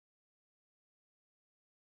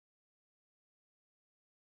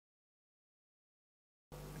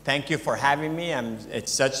Thank you for having me.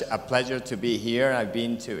 It's such a pleasure to be here. I've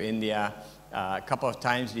been to India a couple of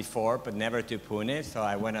times before, but never to Pune. So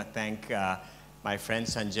I want to thank my friend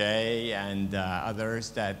Sanjay and others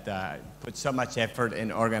that put so much effort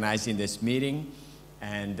in organizing this meeting,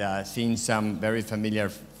 and seeing some very familiar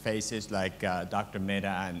faces like Dr. Mehta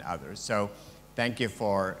and others. So thank you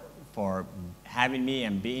for having me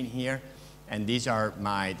and being here. And these are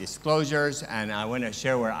my disclosures, and I want to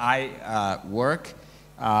share where I work.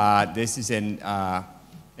 This is in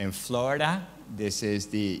Florida. This is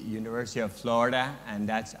the University of Florida, and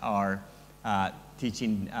that's our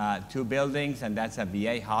teaching two buildings, and that's a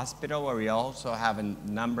VA hospital where we also have a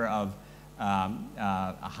number of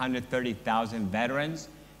 130,000 veterans,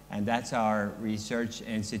 and that's our research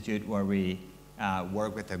institute where we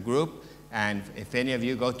work with a group. And if any of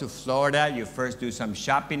you go to Florida, you first do some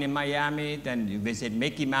shopping in Miami, then you visit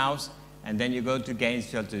Mickey Mouse, and then you go to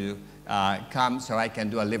Gainesville to come so I can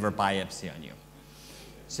do a liver biopsy on you.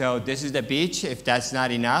 So this is the beach. If that's not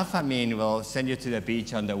enough, I mean, we'll send you to the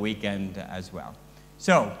beach on the weekend as well.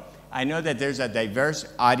 So I know that there's a diverse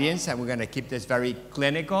audience, and we're going to keep this very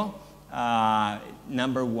clinical.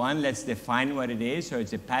 Number one, let's define what it is. So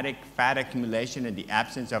it's hepatic fat accumulation in the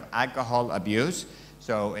absence of alcohol abuse.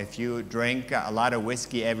 So if you drink a lot of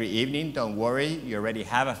whiskey every evening, don't worry, you already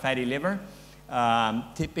have a fatty liver.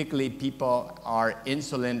 Typically, people are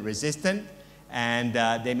insulin resistant, and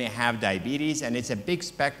they may have diabetes, and it's a big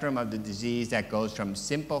spectrum of the disease that goes from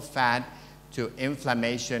simple fat to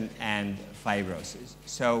inflammation and fibrosis.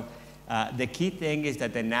 So the key thing is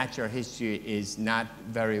that the natural history is not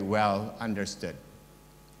very well understood.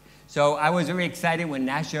 So I was very excited when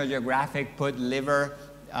National Geographic put liver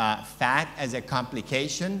fat as a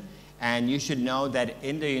complication, and you should know that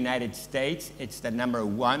in the United States, it's the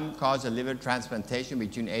 #1 cause of liver transplantation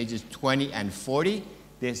between ages 20 and 40.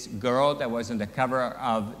 This girl that was on the cover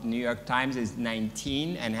of New York Times is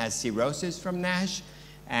 19 and has cirrhosis from NASH,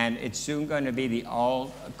 and it's soon going to be the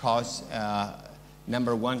all-cause,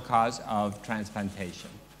 #1 cause of transplantation.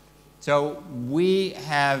 So we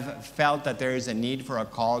have felt that there is a need for a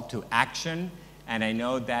call to action, and I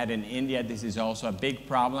know that in India this is also a big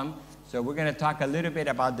problem. So we're going to talk a little bit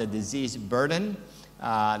about the disease burden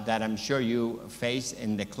that I'm sure you face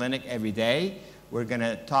in the clinic every day. We're going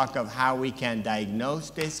to talk of how we can diagnose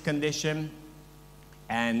this condition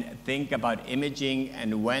and think about imaging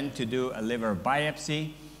and when to do a liver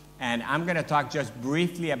biopsy. And I'm going to talk just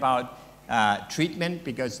briefly about treatment,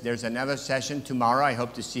 because there's another session tomorrow. I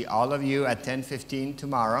hope to see all of you at 10:15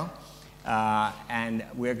 tomorrow. And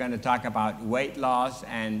we're going to talk about weight loss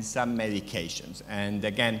and some medications. And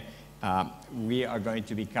again, we are going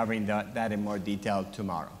to be covering that in more detail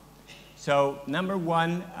tomorrow. So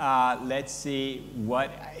 #1, let's see what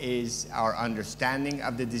is our understanding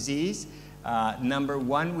of the disease.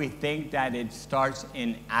 #1, we think that it starts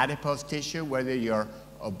in adipose tissue, whether you're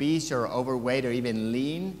obese or overweight or even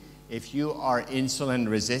lean. If you are insulin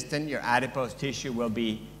resistant, your adipose tissue will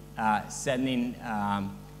be sending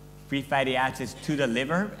free fatty acids to the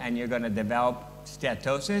liver, and you're going to develop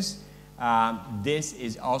steatosis. This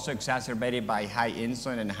is also exacerbated by high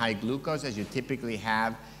insulin and high glucose, as you typically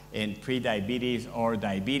have in prediabetes or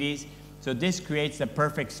diabetes. So this creates the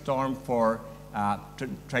perfect storm for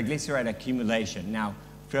triglyceride accumulation. Now,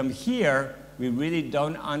 from here, we really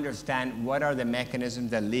don't understand what are the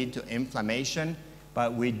mechanisms that lead to inflammation,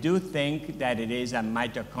 but we do think that it is a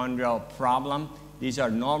mitochondrial problem. These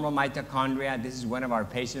are normal mitochondria. This is one of our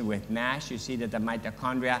patients with NASH. You see that the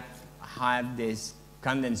mitochondria have this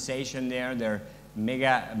condensation there. They're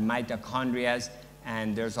mega mitochondria,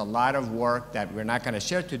 and there's a lot of work that we're not going to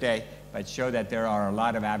share today, but show that there are a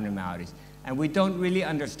lot of abnormalities. And we don't really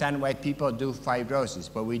understand why people do fibrosis,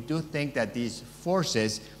 but we do think that these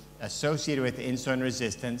forces associated with insulin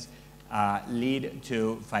resistance lead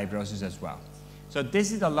to fibrosis as well. So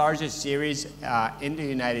this is the largest series in the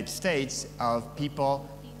United States of people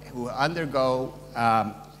who underwent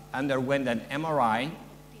an MRI,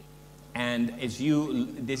 and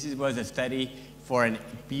this was a study for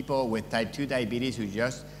people with type 2 diabetes who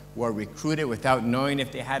just were recruited without knowing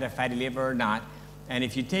if they had a fatty liver or not. And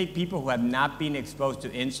if you take people who have not been exposed to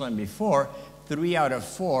insulin before, 3 out of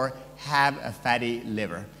 4 have a fatty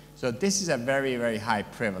liver. So this is a very, very high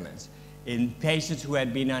prevalence. In patients who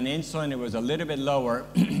had been on insulin, it was a little bit lower,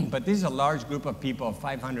 but this is a large group of people,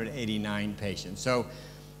 589 patients. So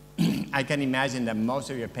I can imagine that most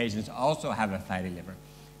of your patients also have a fatty liver.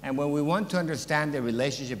 And when we want to understand the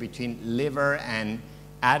relationship between liver and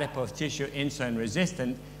adipose tissue insulin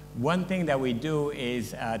resistant, one thing that we do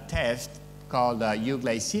is a test called a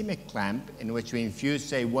euglycemic clamp, in which we infuse,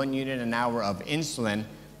 say, 1 unit an hour of insulin,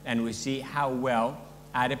 and we see how well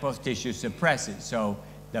adipose tissue suppresses. So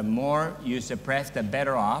the more you suppress, the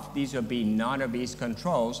better off. These will be non-obese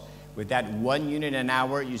controls. With that 1 unit an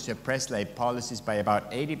hour, you suppress lipolysis by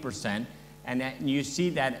about 80%. And you see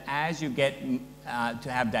that as you get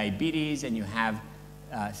to have diabetes and you have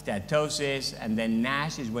steatosis, and then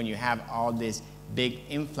NASH is when you have all this big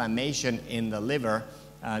inflammation in the liver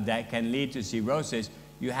that can lead to cirrhosis,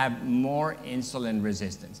 you have more insulin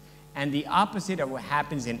resistance. And the opposite of what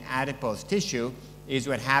happens in adipose tissue is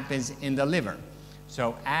what happens in the liver.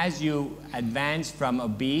 So as you advance from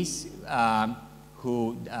obese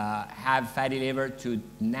who have fatty liver to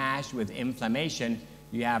NASH with inflammation,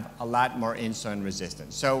 you have a lot more insulin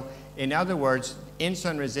resistance. So in other words,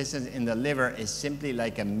 insulin resistance in the liver is simply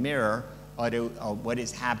like a mirror of what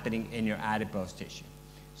is happening in your adipose tissue.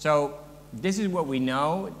 So this is what we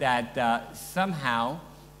know, that somehow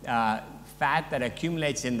fat that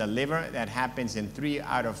accumulates in the liver, that happens in 3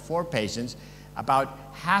 out of 4 patients, about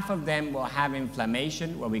half of them will have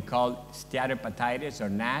inflammation, what we call steatohepatitis or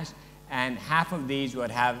NASH, and half of these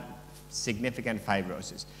would have significant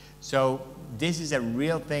fibrosis. So this is a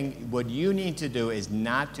real thing. What you need to do is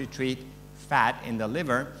not to treat fat in the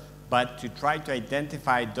liver, but to try to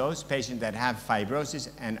identify those patients that have fibrosis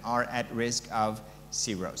and are at risk of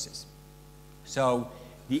cirrhosis. So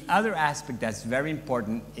the other aspect that's very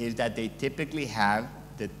important is that they typically have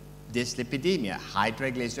the dyslipidemia, high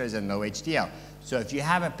triglycerides and low HDL. So if you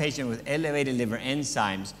have a patient with elevated liver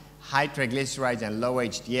enzymes, high triglycerides and low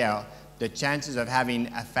HDL, the chances of having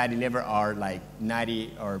a fatty liver are like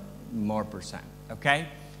 90 or more %, okay?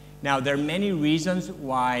 Now, there are many reasons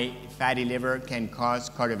why fatty liver can cause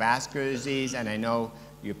cardiovascular disease, and I know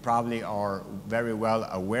you probably are very well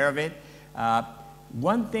aware of it.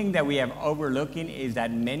 One thing that we have overlooking is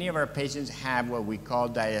that many of our patients have what we call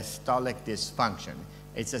diastolic dysfunction.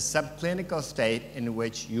 It's a subclinical state in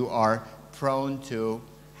which you are prone to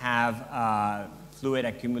have fluid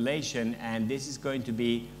accumulation, and this is going to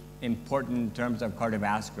be important in terms of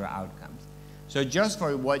cardiovascular outcomes. So just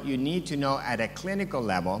for what you need to know at a clinical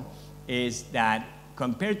level is that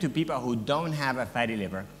compared to people who don't have a fatty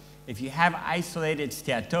liver, if you have isolated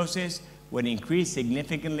steatosis, what increased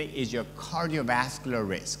significantly is your cardiovascular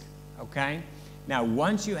risk, okay? Now,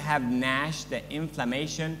 once you have NASH, the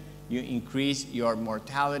inflammation, you increase your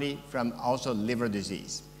mortality from also liver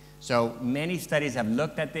disease. So many studies have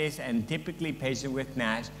looked at this, and typically patients with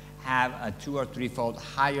NASH have a 2- or 3-fold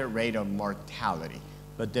higher rate of mortality.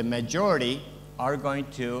 But the majority are going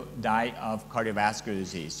to die of cardiovascular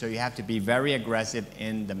disease. So you have to be very aggressive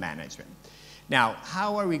in the management. Now,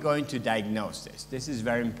 how are we going to diagnose this? This is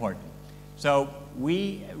very important. So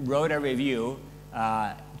we wrote a review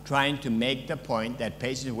trying to make the point that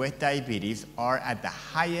patients with diabetes are at the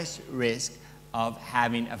highest risk of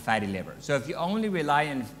having a fatty liver. So if you only rely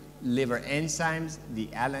on liver enzymes, the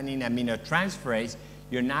alanine aminotransferase,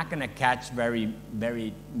 you're not going to catch very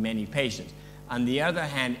many patients. On the other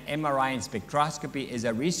hand, MRI and spectroscopy is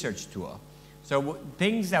a research tool. So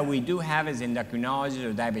things that we do have as endocrinologists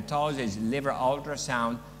or diabetologists is liver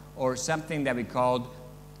ultrasound, or something that we called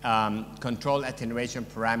control attenuation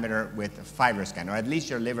parameter with FibroScan, or at least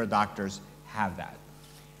your liver doctors have that.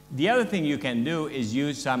 The other thing you can do is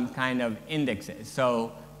use some kind of indexes.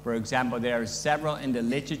 So, for example, there are several in the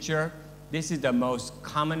literature. This is the most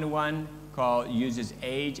common one, uses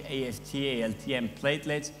age, AST, ALT, and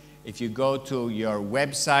platelets. If you go to your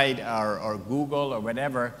website or Google or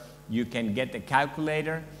whatever, you can get the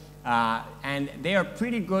calculator. And they are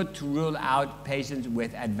pretty good to rule out patients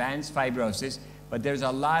with advanced fibrosis, but there's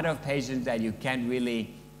a lot of patients that you can't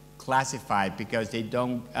really classify because they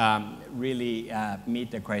don't really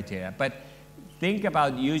meet the criteria. But think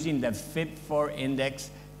about using the FIB-4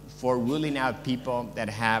 index for ruling out people that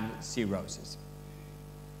have cirrhosis.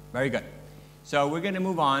 Very good. So we're going to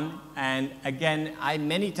move on. And again, I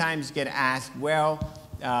many times get asked, well,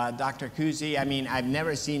 Dr. Cusi, I mean, I've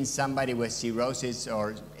never seen somebody with cirrhosis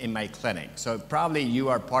or in my clinic. So probably you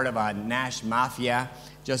are part of a NASH mafia,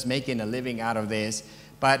 just making a living out of this.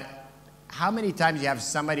 But how many times you have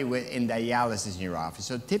somebody in dialysis in your office?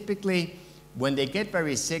 So typically, when they get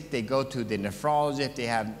very sick, they go to the nephrologist if they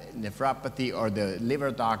have nephropathy, or the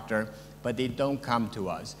liver doctor, but they don't come to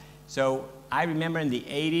us. So I remember in the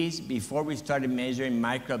 80s, before we started measuring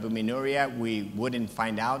microalbuminuria, we wouldn't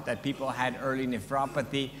find out that people had early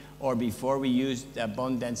nephropathy, or before we used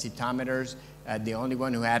bone densitometers, the only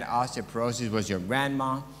one who had osteoporosis was your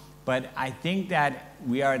grandma. But I think that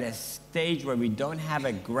we are at a stage where we don't have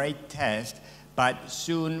a great test, but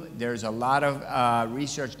soon there's a lot of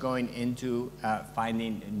research going into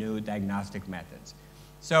finding new diagnostic methods.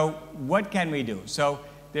 So what can we do? So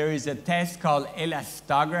there is a test called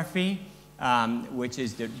elastography. which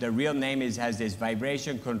is the real name has this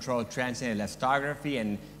vibration controlled transient elastography,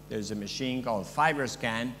 and there's a machine called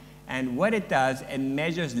FibroScan. And what it does, it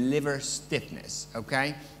measures liver stiffness,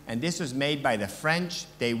 okay? And this was made by the French.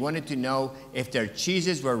 They wanted to know if their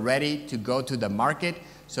cheeses were ready to go to the market,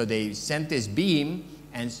 so they sent this beam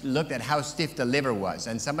and looked at how stiff the liver was.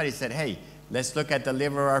 And somebody said, hey, let's look at the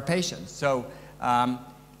liver of our patients. So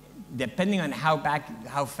depending on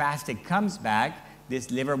how fast it comes back,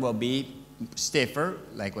 this liver will be stiffer,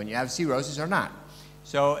 like when you have cirrhosis or not.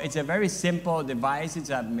 So it's a very simple device. It's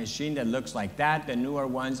a machine that looks like that. The newer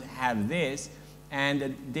ones have this.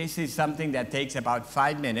 And this is something that takes about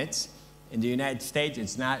 5 minutes. In the United States,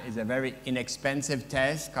 it's a very inexpensive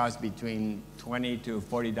test, costs between $20 to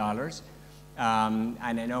 $40. And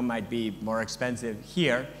I know it might be more expensive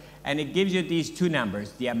here. And it gives you these two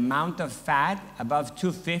numbers. The amount of fat, above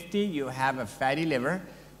 250, you have a fatty liver,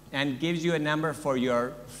 and gives you a number for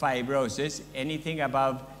your fibrosis. Anything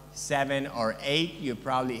above 7 or 8, you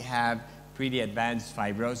probably have pretty advanced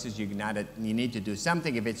fibrosis. You need to do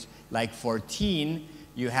something. If it's like 14,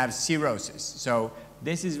 you have cirrhosis. So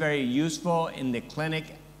this is very useful in the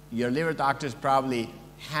clinic. Your liver doctors probably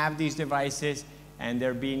have these devices, and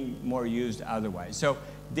they're being more used otherwise. So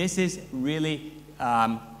this is really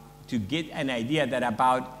to get an idea that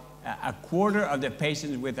about a quarter of the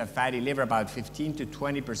patients with a fatty liver, about 15 to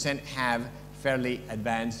 20%, have fairly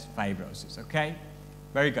advanced fibrosis, okay?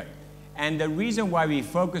 Very good. And the reason why we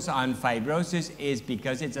focus on fibrosis is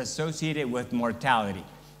because it's associated with mortality.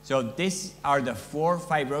 So these are the 4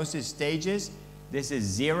 fibrosis stages. This is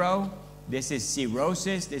 0, this is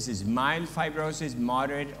cirrhosis, this is mild fibrosis,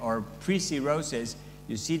 moderate, or pre-cirrhosis.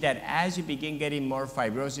 You see that as you begin getting more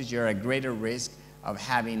fibrosis, you're at greater risk of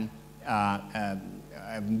having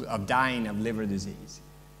of dying of liver disease.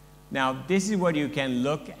 Now, this is what you can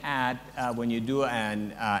look at when you do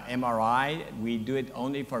an MRI. We do it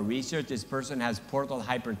only for research. This person has portal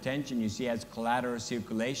hypertension. You see has collateral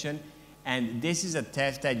circulation. And this is a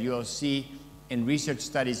test that you'll see in research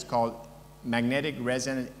studies called magnetic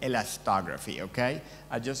resonance elastography, okay?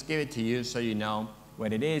 I'll just give it to you so you know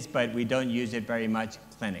what it is, but we don't use it very much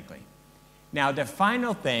clinically. Now, the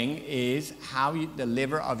final thing is how the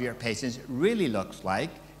liver of your patients really looks like.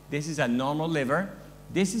 This is a normal liver.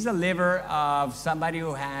 This is a liver of somebody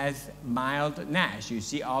who has mild NASH. You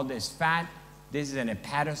see all this fat. This is an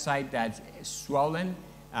hepatocyte that's swollen,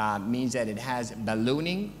 means that it has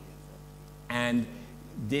ballooning. And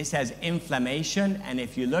this has inflammation. And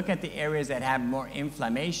if you look at the areas that have more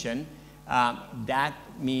inflammation, that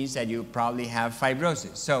means that you probably have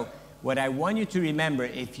fibrosis. So what I want you to remember,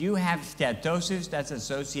 if you have steatosis, that's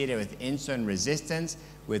associated with insulin resistance,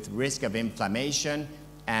 with risk of inflammation,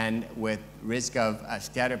 and with risk of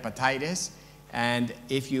steatohepatitis. And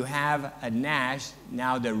if you have a NASH,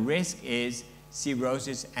 now the risk is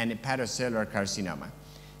cirrhosis and hepatocellular carcinoma.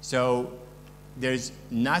 So there's,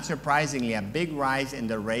 not surprisingly, a big rise in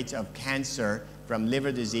the rates of cancer from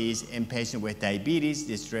liver disease in patients with diabetes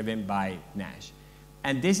that's driven by NASH.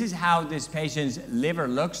 And this is how this patient's liver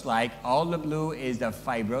looks like. All the blue is the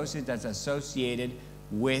fibrosis that's associated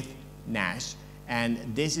with NASH.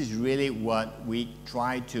 And this is really what we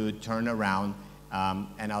try to turn around,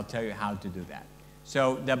 and I'll tell you how to do that.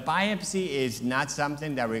 So the biopsy is not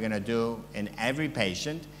something that we're going to do in every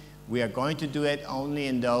patient. We are going to do it only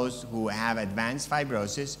in those who have advanced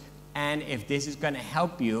fibrosis, and if this is going to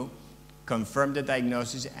help you, confirm the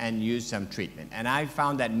diagnosis and use some treatment. And I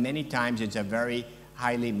found that many times it's a very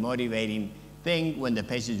highly motivating thing when the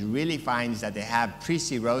patient really finds that they have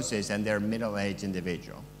pre-cirrhosis and they're a middle-aged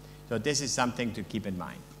individual. So this is something to keep in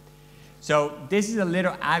mind. So this is a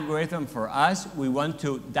little algorithm for us. We want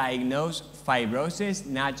to diagnose fibrosis,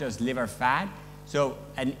 not just liver fat. So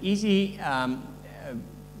an easy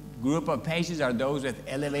group of patients are those with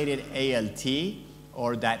elevated ALT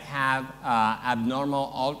or that have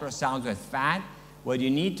abnormal ultrasounds with fat. What you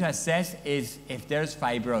need to assess is if there's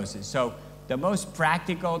fibrosis. So the most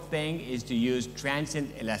practical thing is to use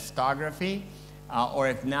transient elastography, or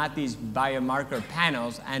if not, these biomarker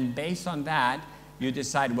panels, and based on that, you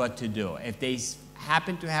decide what to do. If they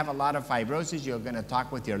happen to have a lot of fibrosis, you're going to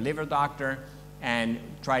talk with your liver doctor and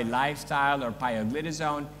try lifestyle or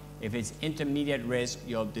pioglitazone. If it's intermediate risk,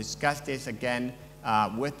 you'll discuss this again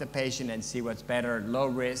with the patient and see what's better. Low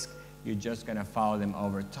risk, you're just going to follow them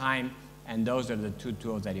over time, and those are the two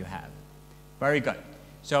tools that you have. Very good.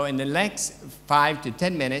 So in the next 5 to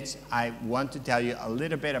 10 minutes, I want to tell you a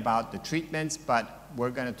little bit about the treatments, but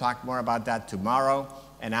we're going to talk more about that tomorrow,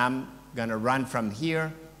 and I'm going to run from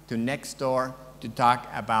here to next door to talk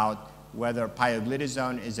about whether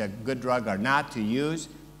pioglitazone is a good drug or not to use,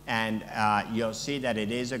 and you'll see that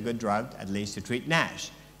it is a good drug, at least to treat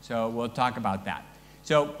NASH. So we'll talk about that.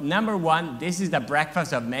 So number one, this is the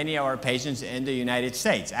breakfast of many of our patients in the United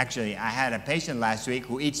States. Actually, I had a patient last week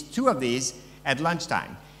who eats 2 of these at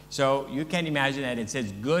lunchtime. So you can imagine that it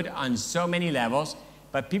says good on so many levels,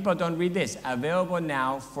 but people don't read this. Available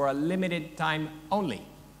now for a limited time only,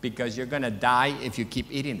 because you're going to die if you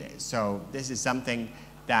keep eating this. So this is something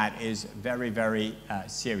that is very, very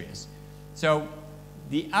serious. So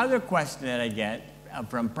the other question that I get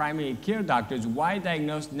from primary care doctors, why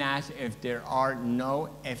diagnose NASH if there are no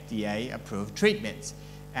FDA-approved treatments?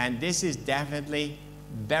 And this is definitely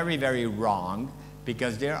very, very wrong,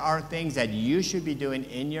 because there are things that you should be doing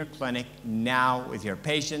in your clinic now with your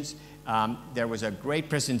patients. There was a great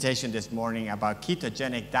presentation this morning about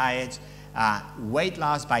ketogenic diets, weight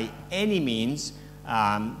loss by any means,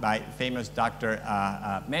 by famous Dr.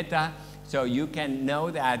 Mehta. So you can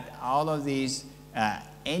know that all of these,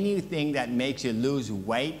 anything that makes you lose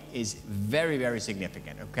weight is very, very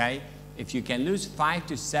significant, okay? If you can lose 5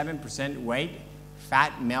 to 7% weight,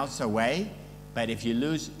 fat melts away. But if you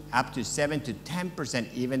lose up to 7 to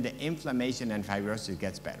 10%, even the inflammation and fibrosis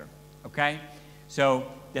gets better, okay? So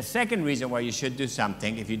the second reason why you should do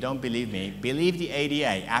something, if you don't believe me, believe the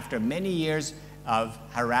ADA. After many years of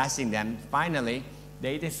harassing them, finally,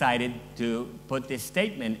 they decided to put this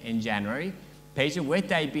statement in January: patient with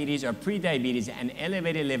diabetes or pre-diabetes and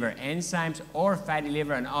elevated liver enzymes or fatty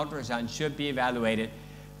liver and ultrasound should be evaluated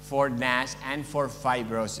for NASH and for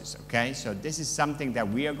fibrosis, okay? So this is something that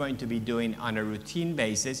we are going to be doing on a routine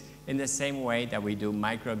basis in the same way that we do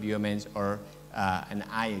microalbumins or an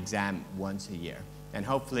eye exam once a year. And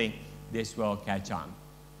hopefully this will catch on.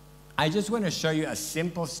 I just want to show you a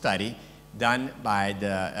simple study done by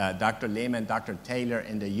Dr. Lim and Dr. Taylor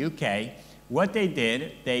in the UK. What they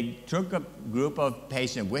did, they took a group of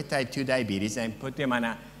patients with type 2 diabetes and put them on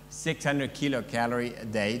a 600 kilocalorie a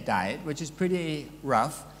day diet, which is pretty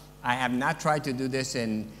rough. I have not tried to do this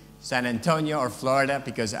in San Antonio or Florida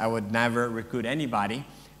because I would never recruit anybody.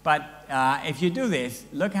 But if you do this,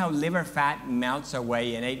 look how liver fat melts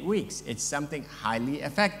away in 8 weeks. It's something highly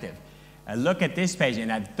effective. Look at this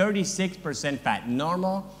patient at 36% fat.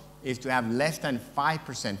 Normal is to have less than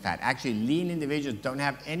 5% fat. Actually, lean individuals don't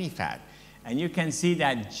have any fat. And you can see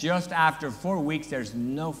that just after 4 weeks, there's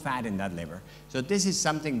no fat in that liver. So this is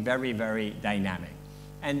something very, very dynamic.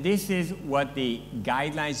 And this is what the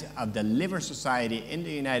guidelines of the Liver Society in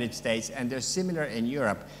the United States, and they're similar in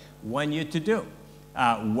Europe, want you to do.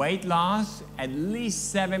 Weight loss, at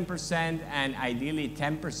least 7% and ideally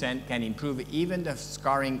 10% can improve even the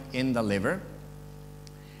scarring in the liver.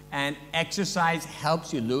 And exercise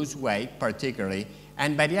helps you lose weight particularly,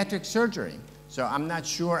 and bariatric surgery. So I'm not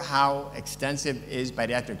sure how extensive is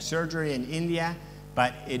bariatric surgery in India,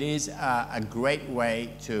 but it is a great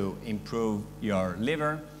way to improve your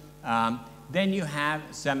liver. Then you have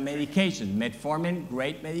some medications. Metformin,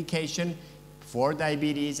 great medication for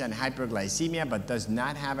diabetes and hyperglycemia, but does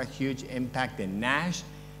not have a huge impact in NASH.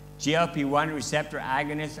 GLP-1 receptor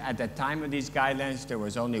agonists, at the time of these guidelines, there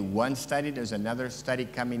was only one study. There's another study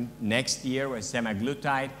coming next year with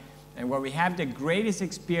semaglutide. And where we have the greatest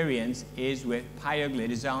experience is with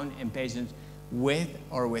pioglitazone in patients with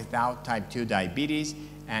or without type 2 diabetes.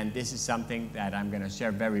 And this is something that I'm going to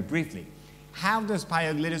share very briefly. How does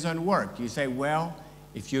pioglitazone work? You say, well,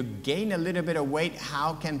 if you gain a little bit of weight,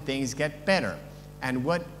 how can things get better? And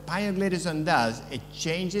what pioglitazone does, it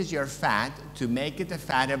changes your fat to make it the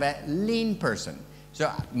fat of a lean person.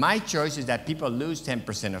 So my choice is that people lose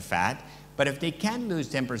 10% of fat, but if they can't lose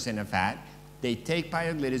 10% of fat, they take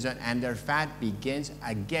pioglitazone and their fat begins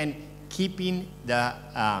again keeping the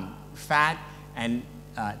fat and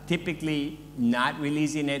typically not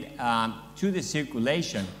releasing it to the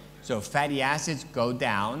circulation. So fatty acids go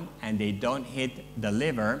down and they don't hit the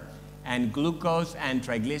liver, and glucose and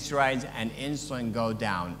triglycerides and insulin go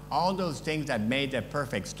down. All those things that made the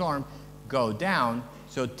perfect storm go down.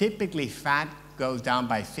 So typically fat goes down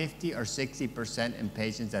by 50 or 60% in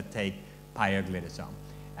patients that take pioglitazone.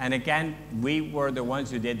 And again, we were the ones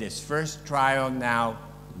who did this first trial now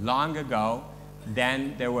long ago.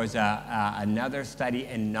 Then there was another study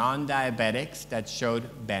in non-diabetics that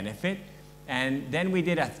showed benefit. And then we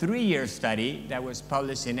did a 3-year study that was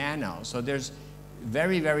published in Annals. So there's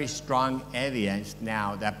very, very strong evidence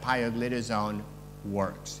now that pioglitazone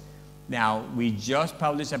works. Now, we just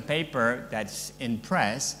published a paper that's in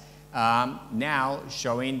press now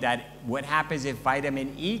showing that what happens if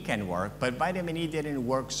vitamin E can work, but vitamin E didn't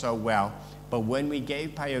work so well. But when we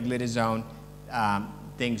gave pioglitazone,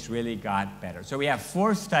 things really got better. So we have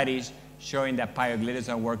 4 studies showing that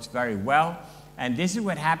pioglitazone works very well. And this is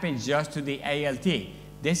what happens just to the ALT.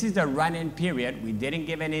 This is the run-in period. We didn't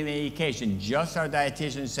give any medication, just our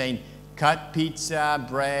dietitian saying, cut pizza,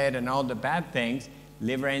 bread, and all the bad things.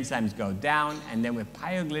 Liver enzymes go down, and then with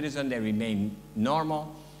pioglitazone, they remain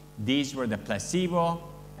normal. These were the placebo,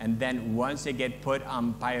 and then once they get put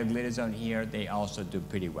on pioglitazone here, they also do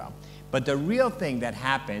pretty well. But the real thing that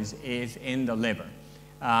happens is in the liver.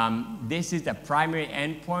 This is the primary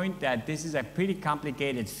endpoint, that this is a pretty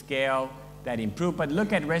complicated scale that improved, but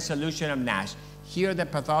look at resolution of NASH. Here the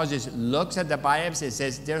pathologist looks at the biopsy and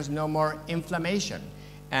says there's no more inflammation.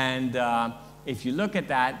 And if you look at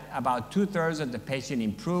that, about 2/3 of the patient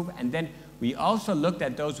improve. And then we also looked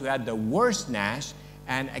at those who had the worst NASH,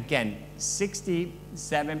 and again,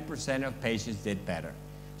 67% of patients did better.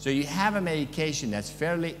 So you have a medication that's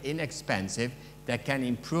fairly inexpensive that can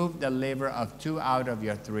improve the liver of 2 out of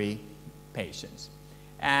your 3 patients.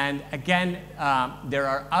 And again, there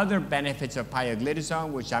are other benefits of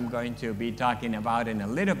pioglitazone, which I'm going to be talking about in a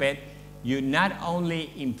little bit. You not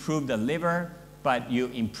only improve the liver, but you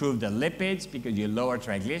improve the lipids because you lower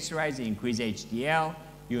triglycerides, you increase HDL,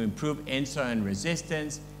 you improve insulin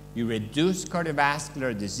resistance, you reduce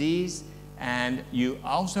cardiovascular disease, and you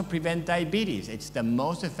also prevent diabetes. It's the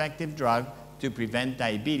most effective drug to prevent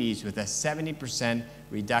diabetes, with a 70%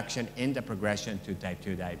 reduction in the progression to type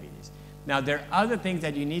 2 diabetes. Now, there are other things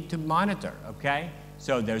that you need to monitor, okay?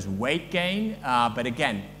 So there's weight gain, but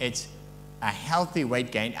again, it's a healthy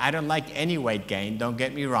weight gain. I don't like any weight gain, don't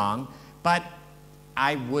get me wrong, but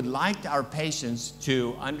I would like our patients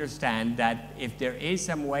to understand that if there is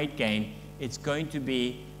some weight gain, it's going to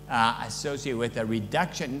be associated with a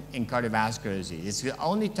reduction in cardiovascular disease. It's the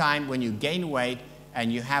only time when you gain weight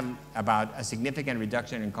and you have about a significant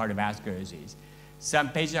reduction in cardiovascular disease. Some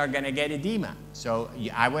patients are going to get edema. So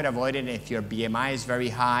I would avoid it if your BMI is very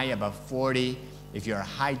high, above 40, if you're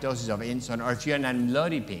high doses of insulin, or if you're on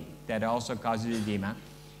amlodipine, that also causes edema.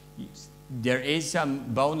 There is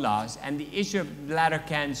some bone loss, and the issue of bladder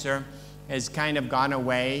cancer has kind of gone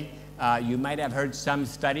away. You might have heard some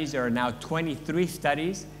studies. There are now 23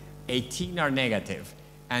 studies. 18 are negative.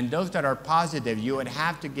 And those that are positive, you would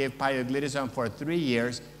have to give pioglitazone for 3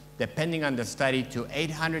 years, depending on the study, to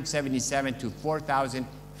 877 to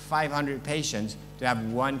 4,500 patients to have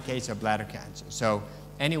 1 case of bladder cancer. So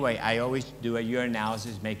anyway, I always do a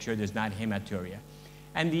urinalysis, make sure there's not hematuria.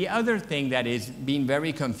 And the other thing that is being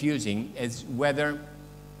very confusing is whether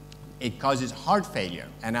it causes heart failure.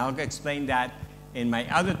 And I'll explain that in my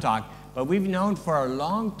other talk. But we've known for a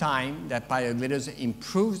long time that pioglitazone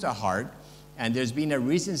improves the heart. And there's been a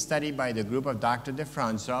recent study by the group of Dr.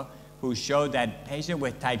 DeFranco who showed that patients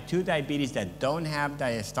with type 2 diabetes that don't have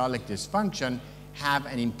diastolic dysfunction have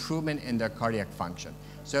an improvement in their cardiac function.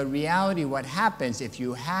 So in reality, what happens if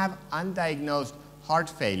you have undiagnosed heart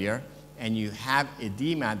failure and you have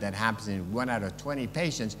edema that happens in 1 out of 20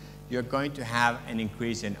 patients, you're going to have an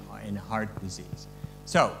increase in heart disease.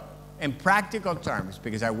 So in practical terms,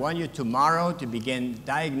 because I want you tomorrow to begin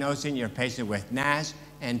diagnosing your patient with NASH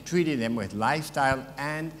and treating them with lifestyle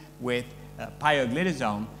and with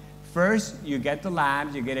pioglitazone, first you get the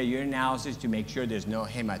labs, you get a urinalysis to make sure there's no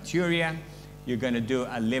hematuria. You're going to do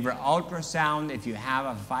a liver ultrasound if you have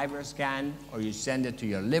a FibroScan, or you send it to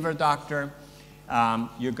your liver doctor.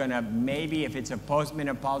 You're going to maybe, if it's a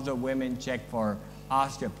postmenopausal women, check for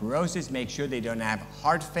osteoporosis, make sure they don't have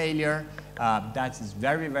heart failure. That's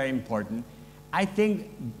very, very important. I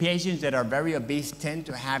think patients that are very obese tend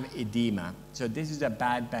to have edema. So this is a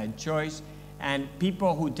bad choice. And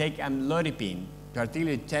people who take amlodipine,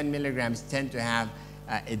 particularly 10 milligrams, tend to have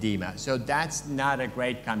edema. So that's not a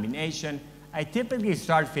great combination. I typically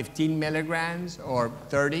start 15 milligrams or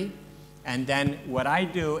 30. And then what I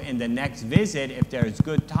do in the next visit, if there is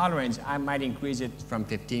good tolerance, I might increase it from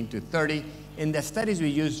 15 to 30. In the studies, we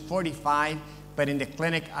use 45. But in the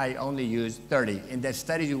clinic, I only use 30. In the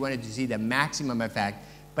studies, we wanted to see the maximum effect.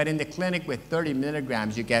 But in the clinic, with 30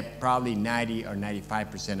 milligrams, you get probably 90 or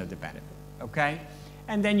 95% of the benefit, okay?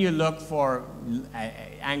 And then you look for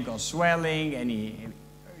ankle swelling, any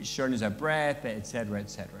shortness of breath, et cetera, et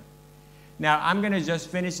cetera. Now, I'm going to just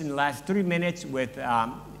finish in the last 3 minutes with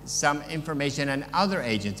some information on other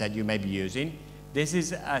agents that you may be using. This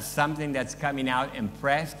is something that's coming out in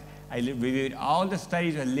Press. I reviewed all the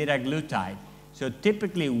studies with liraglutide. So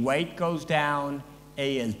typically weight goes down,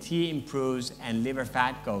 ALT improves, and liver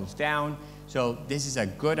fat goes down. So this is a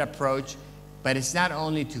good approach, but it's not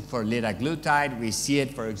only for liraglutide. We see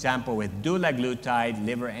it, for example, with dulaglutide,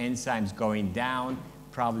 liver enzymes going down,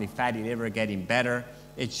 probably fatty liver getting better.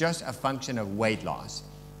 It's just a function of weight loss.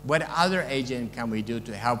 What other agent can we do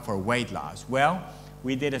to help for weight loss? Well,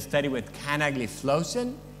 we did a study with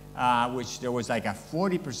canagliflozin, which there was like a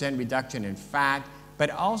 40% reduction in fat, but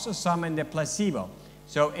also some in the placebo.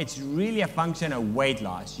 So it's really a function of weight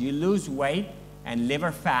loss. You lose weight and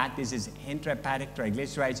liver fat, this is intrahepatic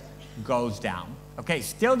triglycerides, goes down. Okay,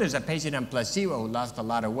 still there's a patient on placebo who lost a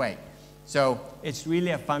lot of weight. So it's really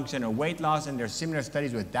a function of weight loss, and there's similar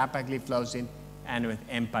studies with dapagliflozin and with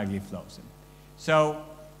empagliflozin. So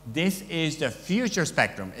this is the future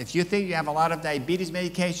spectrum. If you think you have a lot of diabetes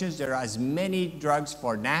medications, there are as many drugs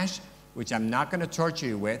for NASH, which I'm not going to torture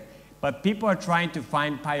you with, but people are trying to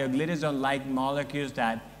find pioglitazone-like molecules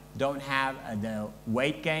that don't have the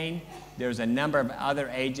weight gain. There's a number of other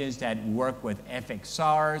agents that work with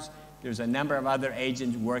FXRs. There's a number of other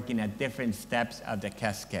agents working at different steps of the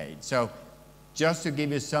cascade. So just to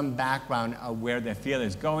give you some background of where the field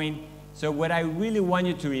is going. So what I really want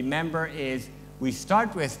you to remember is we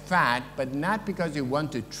start with fat, but not because we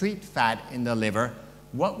want to treat fat in the liver.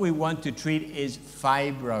 What we want to treat is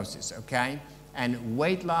fibrosis, okay? And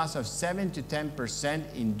weight loss of 7 to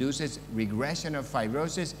 10% induces regression of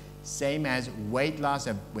fibrosis, same as weight loss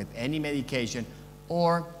with any medication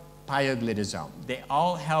or pioglitazone. They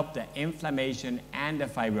all help the inflammation and the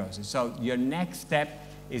fibrosis. So your next step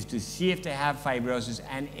is to see if they have fibrosis,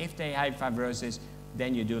 and if they have fibrosis,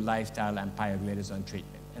 then you do lifestyle and pioglitazone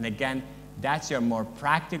treatment. And again, that's your more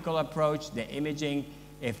practical approach, the imaging.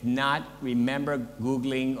 If not, remember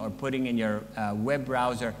Googling or putting in your web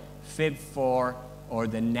browser FIB4 or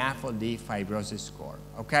the NAFLD fibrosis score,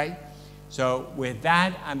 okay? So with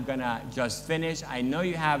that, I'm gonna just finish. I know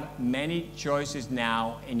you have many choices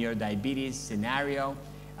now in your diabetes scenario.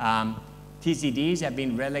 TZDs have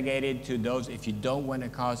been relegated to those if you don't want to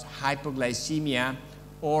cause hypoglycemia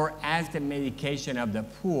or as the medication of the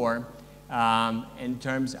poor in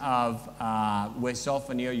terms of with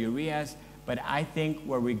sulfonylureas. But I think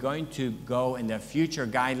where we're going to go in the future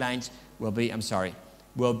guidelines will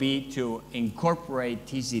be to incorporate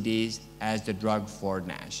TZDs as the drug for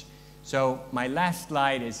NASH. So my last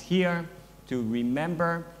slide is here to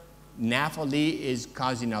remember NAFLD is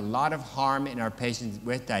causing a lot of harm in our patients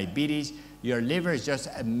with diabetes. Your liver is just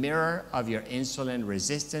a mirror of your insulin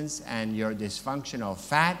resistance and your dysfunctional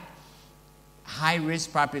fat.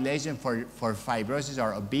 High-risk population for fibrosis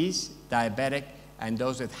are obese, diabetic, and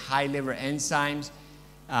those with high liver enzymes.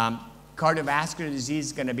 Cardiovascular disease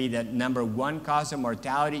is going to be the #1 cause of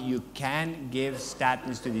mortality. You can give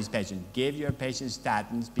statins to these patients. Give your patients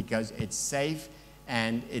statins because it's safe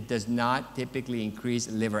and it does not typically increase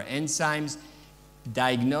liver enzymes.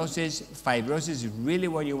 Diagnosis, fibrosis is really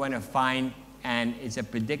what you want to find, and it's a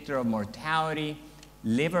predictor of mortality.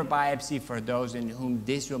 Liver biopsy for those in whom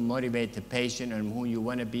this will motivate the patient and whom you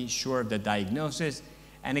want to be sure of the diagnosis.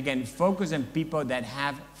 And again, focus on people that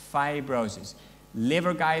have fibrosis.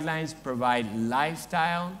 Liver guidelines provide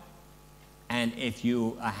lifestyle, and if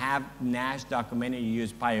you have NASH documented, you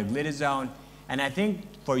use pioglitazone. And I think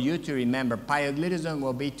for you to remember, pioglitazone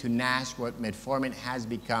will be to NASH what metformin has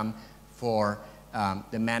become for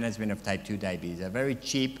the management of type 2 diabetes. A very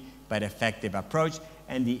cheap but effective approach.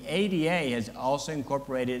 And the ADA has also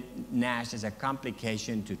incorporated NASH as a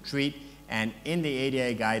complication to treat. And in the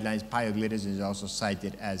ADA guidelines, pioglitazone is also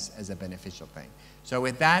cited as a beneficial thing. So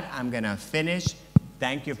with that, I'm going to finish.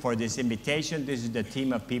 Thank you for this invitation. This is the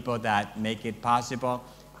team of people that make it possible.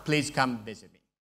 Please come visit me.